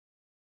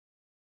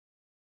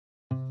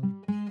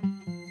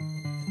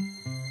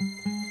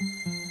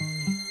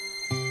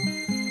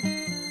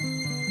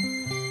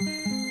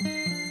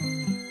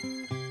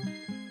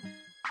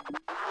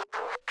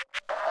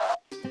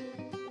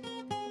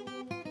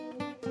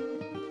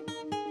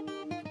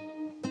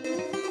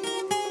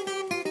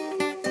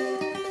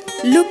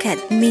Look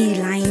at me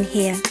lying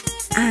here.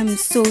 I'm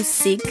so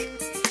sick.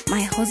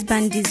 My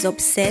husband is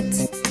upset.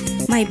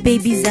 My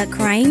babies are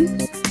crying.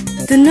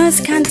 The nurse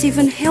can't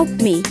even help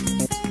me.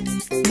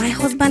 My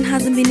husband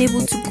hasn't been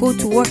able to go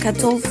to work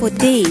at all for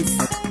days.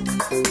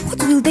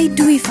 What will they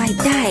do if I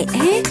die,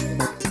 eh?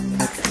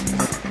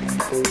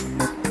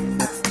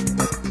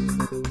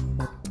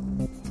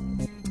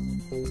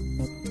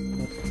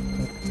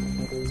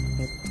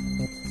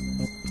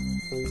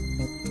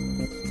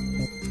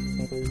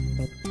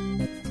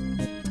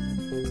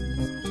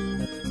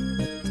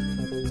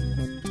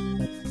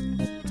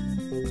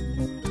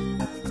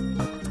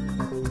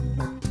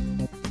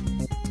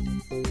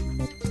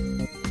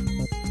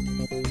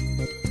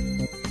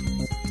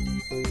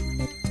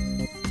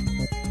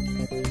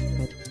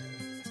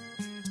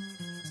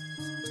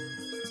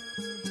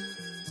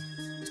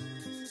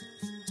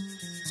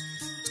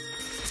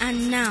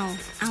 And now,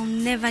 I'll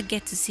never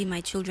get to see my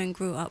children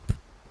grow up.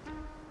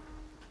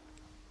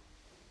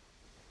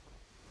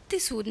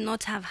 This would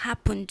not have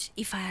happened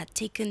if I had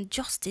taken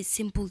just a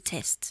simple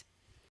test.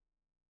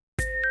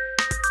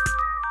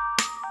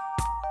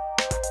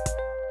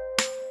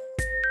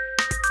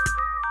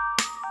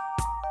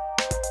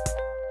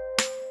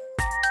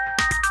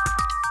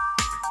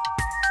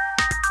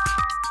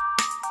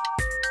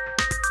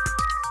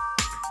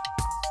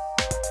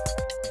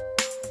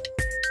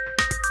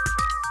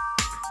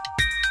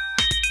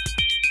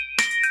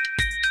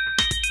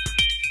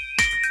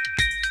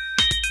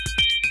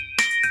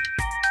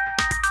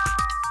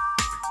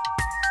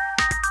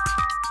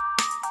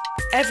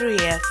 Every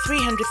year,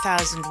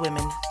 300,000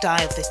 women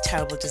die of this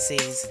terrible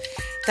disease.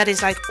 That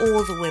is like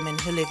all the women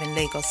who live in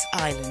Lagos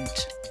Island.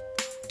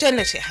 Don't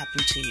let it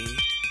happen to you.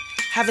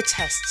 Have a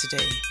test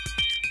today.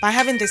 By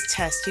having this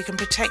test, you can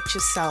protect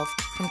yourself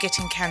from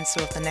getting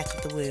cancer of the neck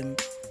of the womb.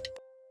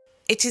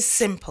 It is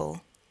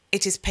simple.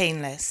 It is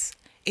painless.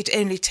 It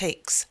only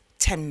takes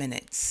 10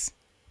 minutes.